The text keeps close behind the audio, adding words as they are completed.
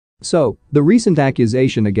So, the recent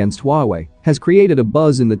accusation against Huawei has created a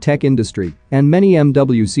buzz in the tech industry, and many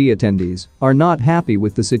MWC attendees are not happy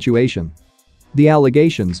with the situation. The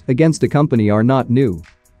allegations against the company are not new.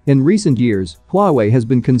 In recent years, Huawei has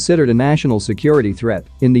been considered a national security threat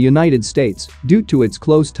in the United States due to its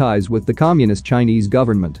close ties with the communist Chinese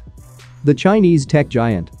government. The Chinese tech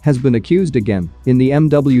giant has been accused again in the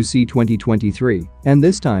MWC 2023, and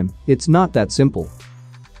this time, it's not that simple.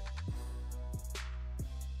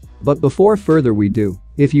 But before further we do,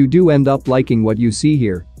 if you do end up liking what you see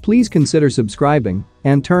here, please consider subscribing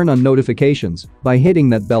and turn on notifications by hitting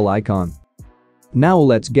that bell icon. Now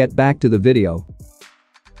let's get back to the video.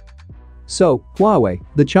 So, Huawei,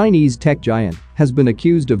 the Chinese tech giant, has been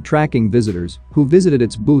accused of tracking visitors who visited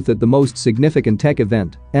its booth at the most significant tech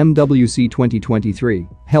event, MWC 2023,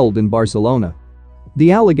 held in Barcelona.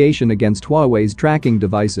 The allegation against Huawei's tracking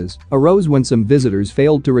devices arose when some visitors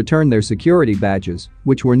failed to return their security badges,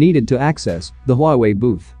 which were needed to access the Huawei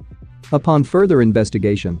booth. Upon further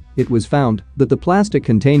investigation, it was found that the plastic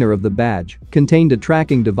container of the badge contained a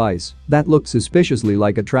tracking device that looked suspiciously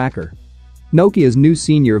like a tracker. Nokia's new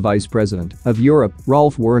senior vice president of Europe,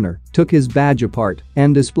 Rolf Werner, took his badge apart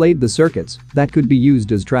and displayed the circuits that could be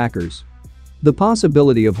used as trackers. The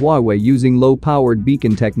possibility of Huawei using low-powered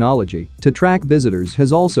beacon technology to track visitors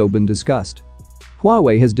has also been discussed.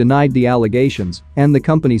 Huawei has denied the allegations, and the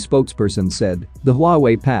company spokesperson said the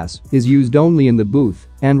Huawei Pass is used only in the booth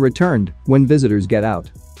and returned when visitors get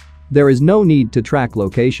out. There is no need to track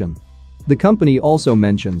location. The company also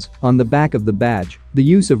mentions, on the back of the badge, the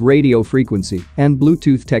use of radio frequency and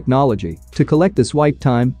Bluetooth technology to collect the swipe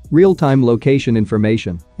time, real-time location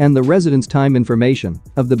information, and the residence time information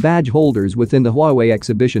of the badge holders within the Huawei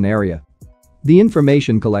exhibition area. The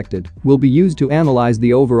information collected will be used to analyze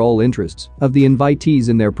the overall interests of the invitees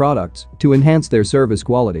in their products to enhance their service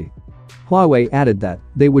quality. Huawei added that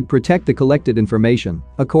they would protect the collected information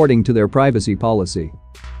according to their privacy policy.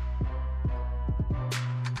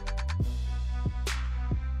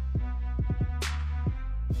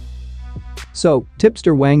 So,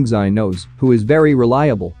 tipster Wang Xiaoknows, who is very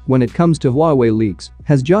reliable when it comes to Huawei leaks,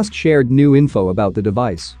 has just shared new info about the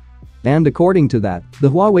device. And according to that, the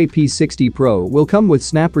Huawei P60 Pro will come with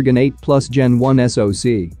Snapdragon 8 Plus Gen 1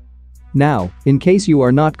 SoC. Now, in case you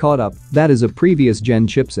are not caught up, that is a previous gen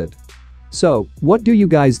chipset. So, what do you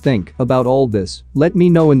guys think about all this? Let me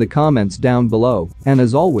know in the comments down below, and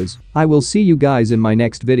as always, I will see you guys in my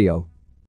next video.